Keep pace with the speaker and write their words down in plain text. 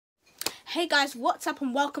Hey guys, what's up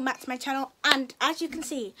and welcome back to my channel. And as you can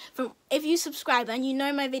see, if you subscribe and you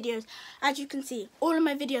know my videos, as you can see, all of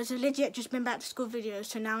my videos have legit just been back to school videos.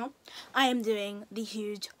 So now I am doing the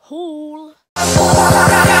huge haul. Baby,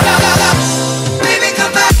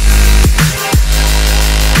 come back.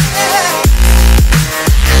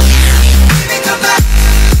 Baby, come back.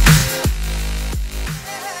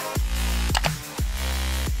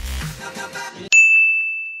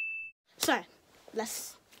 So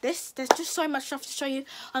there's just so much stuff to show you.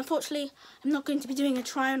 Unfortunately, I'm not going to be doing a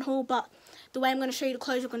try on haul, but the way I'm going to show you the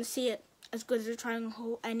clothes, you're going to see it as good as a try on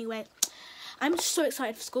haul anyway. I'm just so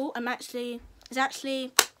excited for school. I'm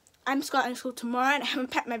starting school tomorrow and I haven't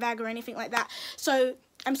packed my bag or anything like that. So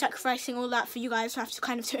I'm sacrificing all that for you guys, so I have to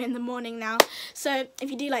kind of do it in the morning now. So if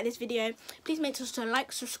you do like this video, please make sure to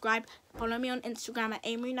like, subscribe, follow me on Instagram at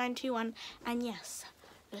Amory921, and yes,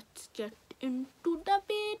 let's get into the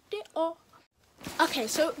video. Okay,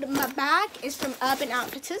 so my bag is from Urban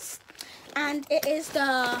Outfitters, and it is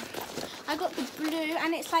I got the blue,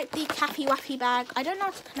 and it's like the Cappy Wappy bag. I don't know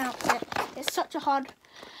how to pronounce it. It's such a hard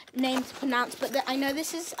name to pronounce, but I know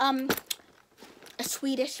this is a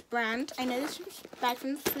Swedish brand. I know this is a bag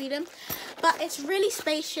from Sweden, but it's really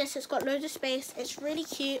spacious. It's got loads of space. It's really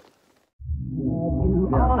cute.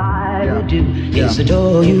 All I do is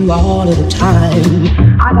adore you all of the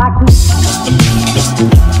time. I like to.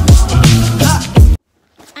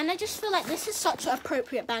 And I just feel like this is such an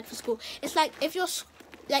appropriate bag for school. It's like if you're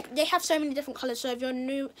they have so many different colours. So if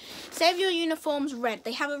say if your uniform's red,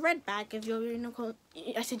 they have a red bag. If your unicorn,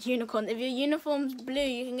 I said unicorn. If your uniform's blue,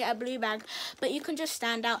 you can get a blue bag. But you can just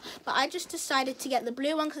stand out. But I just decided to get the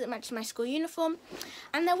blue one because it matches my school uniform.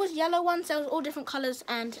 And there was yellow ones. There was all different colours,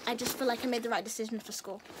 and I just feel like I made the right decision for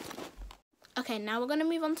school. Okay, now we're gonna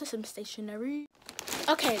move on to some stationery.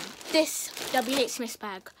 Okay, this WH Smith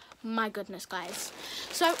bag. My goodness, guys.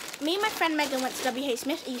 So me and my friend Megan went to WH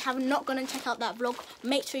Smith. If you have not gone and check out that vlog,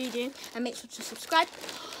 make sure you do, and make sure to subscribe.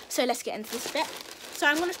 So let's get into this bit. So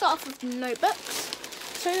I'm going to start off with notebooks.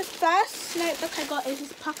 So the first notebook I got is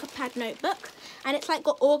this Pucker Pad notebook, and it's like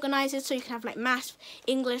got organisers, so you can have like maths,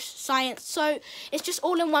 English, science. So it's just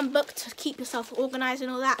all in one book to keep yourself organised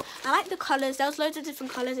and all that. I like the colours. There's loads of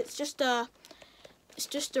different colours. It's just a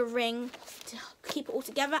ring to keep it all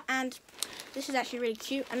together, and this is actually really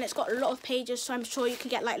cute, and it's got a lot of pages, so I'm sure you can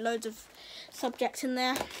get like loads of subjects in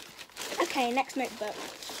there. Okay, next notebook.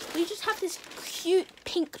 We just have this cute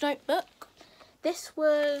pink notebook. This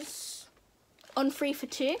was on 3 for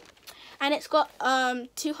 2, and it's got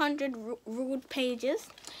 200 ruled pages,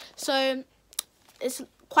 so it's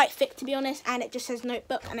quite thick, to be honest, and it just says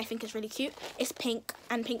notebook, and I think it's really cute. It's pink,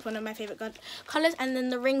 and pink's one of my favourite colours, and then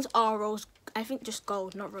the rings are rose, I think just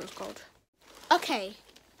gold, not rose gold. Okay,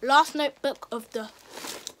 last notebook of the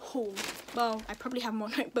haul. Well, I probably have more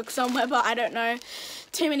notebooks somewhere, but I don't know.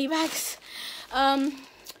 Too many bags.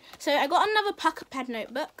 So I got another Pucker Pad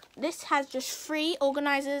notebook. This has just 3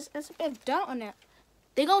 organisers. There's a bit of dirt on it.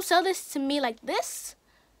 They gonna sell this to me like this.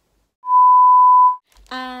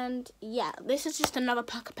 And yeah, this is just another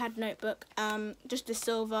Pucker Pad notebook. Just the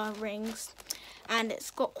silver rings, and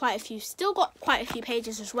it's got still got quite a few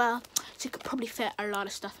pages as well. So you could probably fit a lot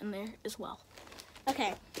of stuff in there as well.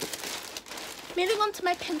 Okay, moving on to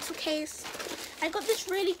my pencil case. I got this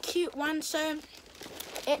really cute one. So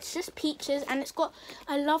it's just peaches, and it's got,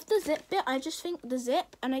 I love the zip bit. I just think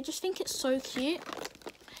it's so cute.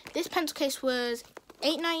 This pencil case was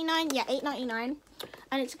 $8.99. Yeah, $8.99.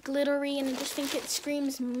 And it's glittery, and I just think it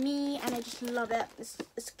screams me, and I just love it.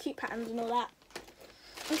 It's cute patterns and all that.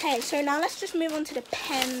 Okay, so now let's just move on to the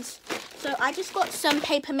pens. So I just got some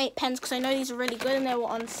Papermate pens because I know these are really good, and they were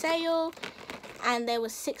on sale, and they were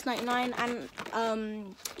 $6.99.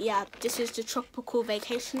 And yeah, this is the Tropical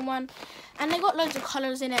Vacation one, and they got loads of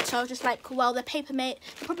colours in it. So I was just like, well, they're Papermate,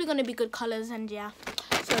 they're probably going to be good colours, and yeah.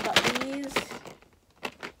 So I got these,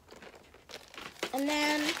 and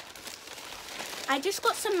then I just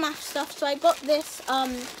got some math stuff. So I got this,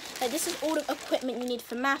 this is all the equipment you need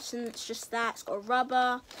for maths, and it's just that. It's got a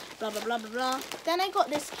rubber, blah, blah, blah, blah, blah. Then I got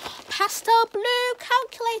this pastel blue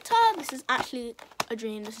calculator. This is actually a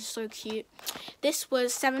dream. This is so cute. This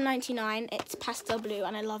was $7.99. It's pastel blue,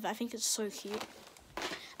 and I love it. I think it's so cute.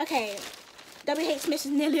 Okay, WH Smith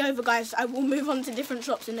is nearly over, guys. I will move on to different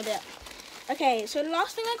shops in a bit. Okay, so the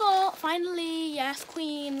last thing I got, finally, yes,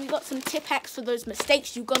 queen, we got some Tipp-Ex for those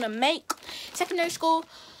mistakes you're gonna make. Secondary school,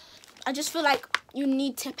 I just feel like you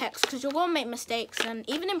need Tipp-Ex because you're gonna make mistakes, and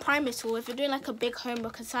even in primary school, if you're doing like a big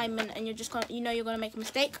homework assignment and you're just gonna, you're gonna make a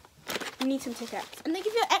mistake, you need some Tipp-Ex, and they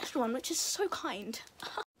give you an extra one, which is so kind.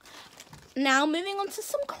 Now, moving on to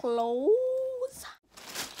some clothes.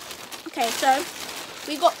 Okay, so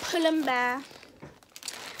we got Pull and Bear.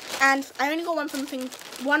 And I only got one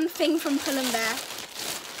thing from Pull and Bear.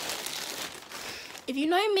 If you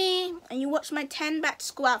know me and you watch my 10 back to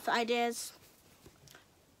school outfit ideas,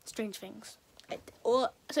 Strange Things. So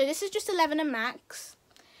this is just 11 and Max,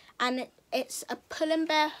 and it's a Pull and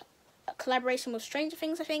Bear collaboration with Stranger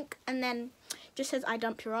Things, I think, and then just says I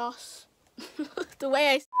dump your ass. The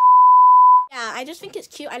way I just think it's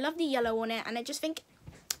cute. I love the yellow on it, and I just think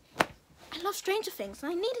I love Stranger Things,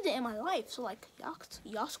 and I needed it in my life. So like,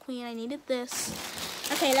 yes queen, I needed this.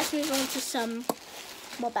 Okay, let's move on to some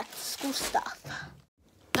more back to school stuff.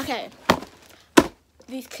 Okay,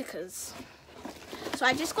 these kickers. So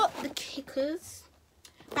I just got the kickers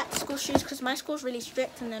back to school shoes because my school's really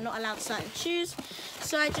strict and they're not allowed certain shoes.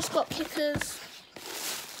 So I just got kickers,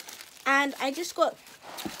 and I just got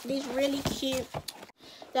these really cute,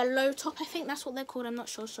 they're low top, I think that's what they're called, I'm not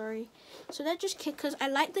sure, sorry. So they're just kickers. I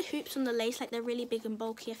like the hoops on the lace, like they're really big and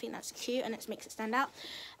bulky. I think that's cute and it makes it stand out.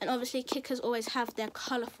 And obviously kickers always have their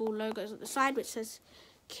colourful logos at the side which says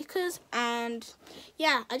kickers, and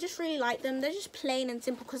yeah, I just really like them. They're just plain and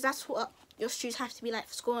simple because that's what your shoes have to be like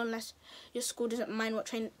for school, unless your school doesn't mind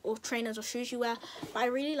what trainers or shoes you wear. But I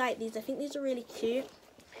really like these. I think these are really cute.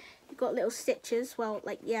 You've got little stitches, well,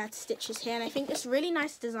 like, yeah, stitches here, and I think it's really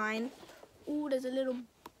nice design. Ooh, there's a little,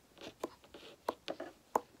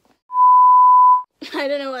 I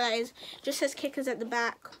don't know what that is. Just says kickers at the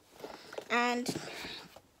back, and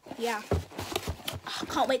yeah, I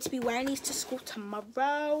can't wait to be wearing these to school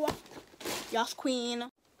tomorrow. Yas queen.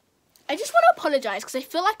 I just want to apologise because I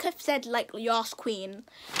feel like I've said like Yas queen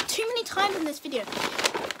too many times in this video.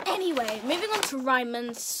 Anyway, moving on to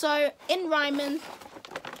Ryman. So in Ryman,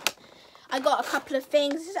 I got a couple of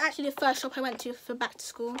things. This is actually the first shop I went to for back to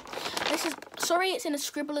school. This is, sorry it's in a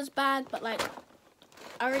Scribblers bag, but like,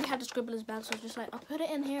 I already had a Scribblers bag, so I was just like, I'll put it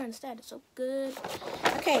in here instead. It's so good.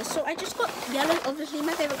 Okay, so I just got yellow, obviously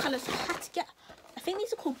my favourite colour, so I had to get, I think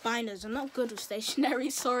these are called binders. I'm not good with stationery,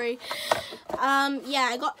 sorry. Yeah,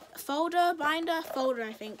 I got binder, folder,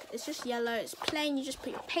 I think. It's just yellow, it's plain, you just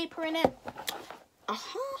put your paper in it.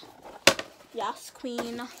 Yas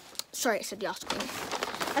queen. Sorry, it said Yas queen.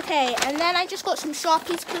 Okay, and then I just got some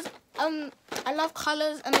Sharpies because I love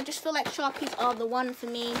colours and I just feel like Sharpies are the one for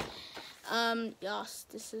me. Yes,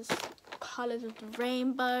 this is colours of the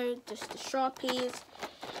rainbow, just the Sharpies,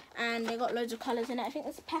 and they got loads of colours in it. I think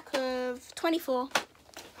there's a pack of 24.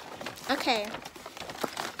 Okay.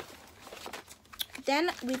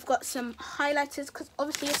 Then we've got some highlighters because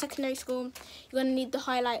obviously at secondary school you're going to need the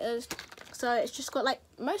highlighters. So it's just got like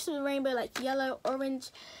most of the rainbow, like yellow,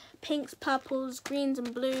 orange, pinks, purples, greens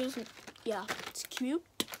and blues. Yeah, it's cute.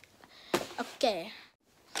 Okay.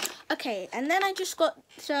 Okay, and then I just got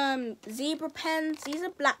some zebra pens. These are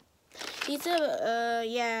black. These are,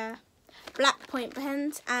 yeah, black point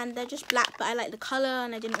pens, and they're just black, but I like the colour,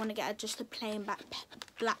 and I didn't want to get just a plain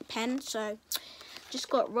black pen, so just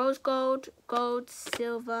got rose gold, gold,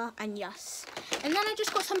 silver, and yes. And then I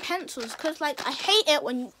just got some pencils, because, like, I hate it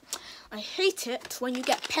when you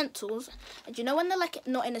get pencils, and you know when they're, like,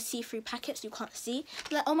 not in a see-through packet, so you can't see?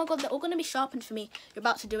 You're like, oh my god, they're all going to be sharpened for me. You're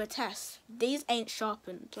about to do a test. These ain't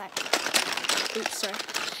sharpened, like, oops, sorry.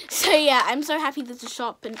 So, yeah, I'm so happy that they're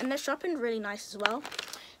sharpened, and they're sharpened really nice as well.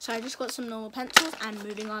 So, I just got some normal pencils, and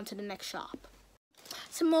moving on to the next shop.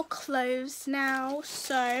 Some more clothes now,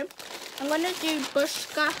 so I'm going to do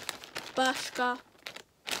Bershka.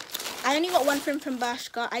 I only got one from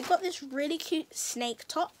Bershka. I got this really cute snake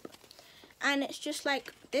top. And it's just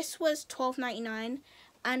like, this was $12.99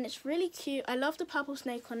 and it's really cute. I love the purple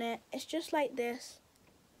snake on it. It's just like this.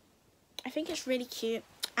 I think it's really cute.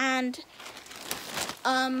 And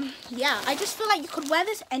yeah, I just feel like you could wear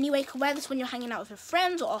this anyway. You could wear this when you're hanging out with your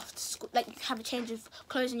friends or after school. Like, you have a change of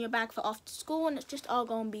clothes in your bag for after school, and it's just all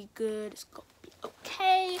gonna be good. It's gonna be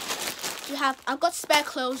okay. I've got spare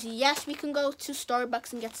clothes. Yes, we can go to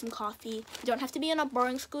Starbucks and get some coffee. You don't have to be in a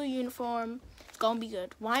boring school uniform. Gonna be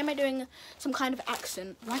good. Why am I doing some kind of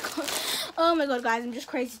accent? Oh my god, guys, I'm just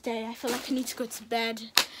crazy today. I feel like I need to go to bed.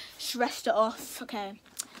 Just rest it off. Okay,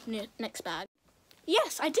 next bag.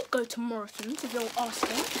 Yes, I did go to Morrison's, if you're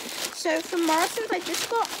asking. So for Morrison's, I just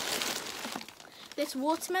got this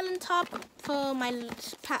watermelon tub for my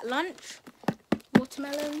pat lunch.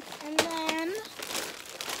 Watermelon, and then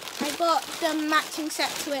I got the matching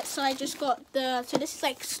set to it, so I just got so this is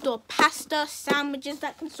like store pasta, sandwiches,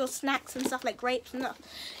 that can store snacks and stuff like grapes and stuff.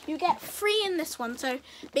 You get 3 in this one, so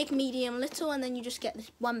big, medium, little, and then you just get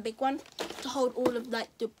this one big one to hold all of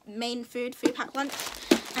like the main food pack lunch.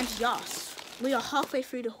 And yes, we are halfway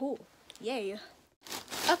through the haul. Yay.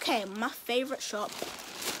 Okay, my favourite shop.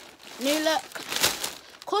 New look,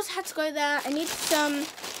 course I had to go there. I needed some.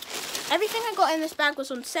 Everything I got in this bag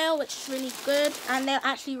was on sale, which is really good, and they're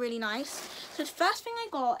actually really nice. So the first thing I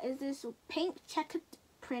got is this pink checkered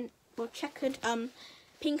print, or checkered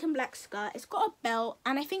pink and black skirt. It's got a belt,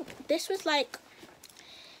 and I think this was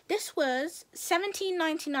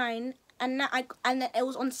 $17.99, and it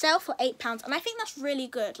was on sale for £8, and I think that's really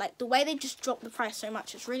good. Like, the way they just dropped the price so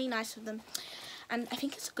much, it's really nice of them, and I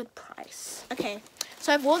think it's a good price. Okay,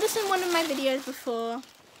 so I've worn this in one of my videos before.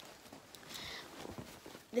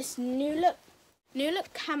 This new look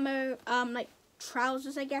camo like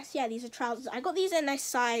trousers, I guess. Yeah, these are trousers. I got these in a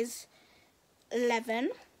size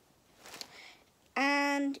 11.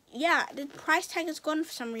 And yeah, the price tag is gone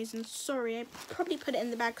for some reason. Sorry, I probably put it in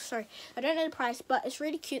the bag. Sorry, I don't know the price, but it's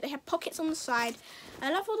really cute. They have pockets on the side. I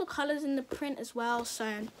love all the colours in the print as well,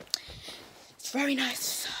 so it's very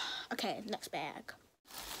nice. Okay, next bag.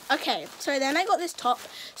 Okay, so then I got this top.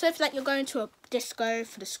 So if like you're going to a disco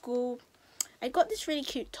for the school, I got this really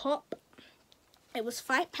cute top. It was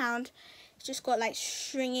 £5. It's just got like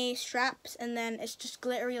stringy straps, and then it's just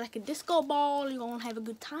glittery like a disco ball. You're gonna have a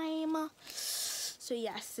good time. So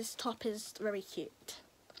yes, this top is very cute.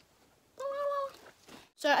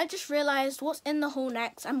 So I just realised what's in the haul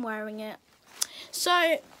next. I'm wearing it.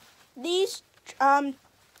 So these I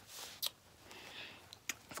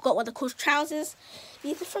forgot what they're called, trousers.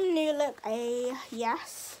 These are from New Look.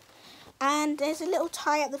 Yes. And there's a little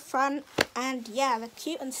tie at the front, and yeah, they're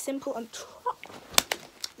cute and simple and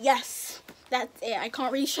yes, that's it. I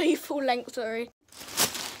can't really show you full length, sorry.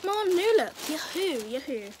 Come on, New Look.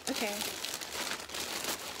 Yahoo. Okay.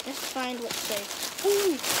 Let's find what's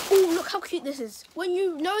safe. Ooh, look how cute this is. When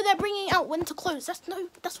you know they're bringing out winter clothes,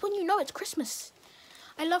 that's when you know it's Christmas.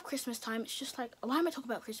 I love Christmas time. It's just like, why am I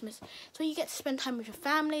talking about Christmas? So you get to spend time with your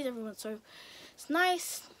families, everyone. So it's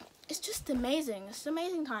nice. It's just amazing. It's an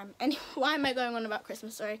amazing time. And why am I going on about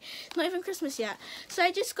Christmas? Sorry. It's not even Christmas yet. So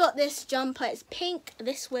I just got this jumper. It's pink.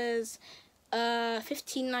 This was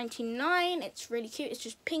 $15.99. It's really cute. It's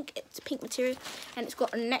just pink. It's a pink material. And it's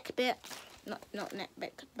got a neck bit. Not neck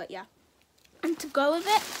bit, but yeah. And to go with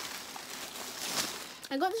it,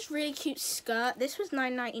 I got this really cute skirt. This was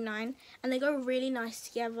 $9.99. And they go really nice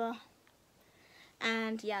together.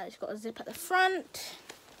 And yeah, it's got a zip at the front.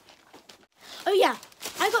 Oh yeah,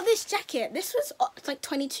 I got this jacket. This was like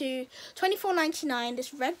 $24.99.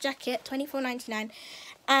 This red jacket, $24.99,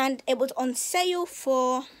 and it was on sale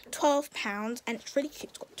for £12. And it's really cute.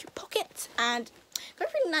 It's got 2 pockets, and it's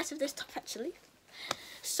very really nice with this top actually.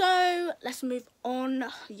 So let's move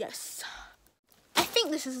on. Yes, I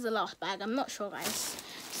think this is the last bag. I'm not sure, guys.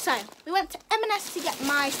 So we went to M&S to get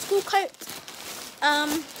my school coat.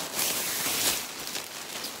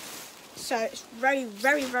 So it's very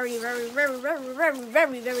big.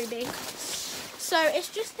 So it's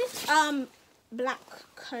just this black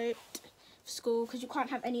coat for school, because you can't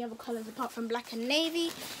have any other colours apart from black and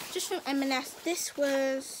navy. Just from M&S. This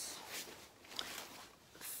was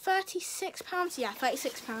 £36. Yeah,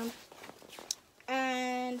 £36.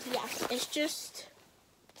 And yeah, it's just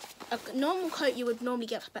a normal coat you would normally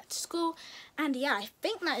get for back to school. And yeah, I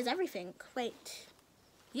think that is everything. Wait,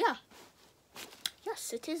 yeah.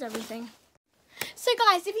 Yes, it is everything. So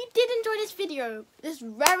guys, if you did enjoy this video, this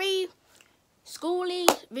very schooly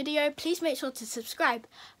video, please make sure to subscribe,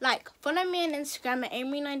 like, follow me on Instagram at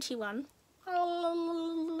Amory91.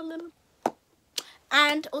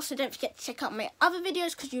 And also don't forget to check out my other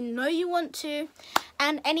videos, because you know you want to.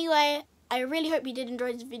 And anyway, I really hope you did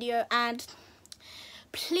enjoy this video, and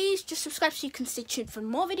please just subscribe so you can stay tuned for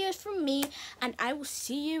more videos from me, and I will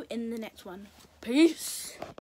see you in the next one. Peace.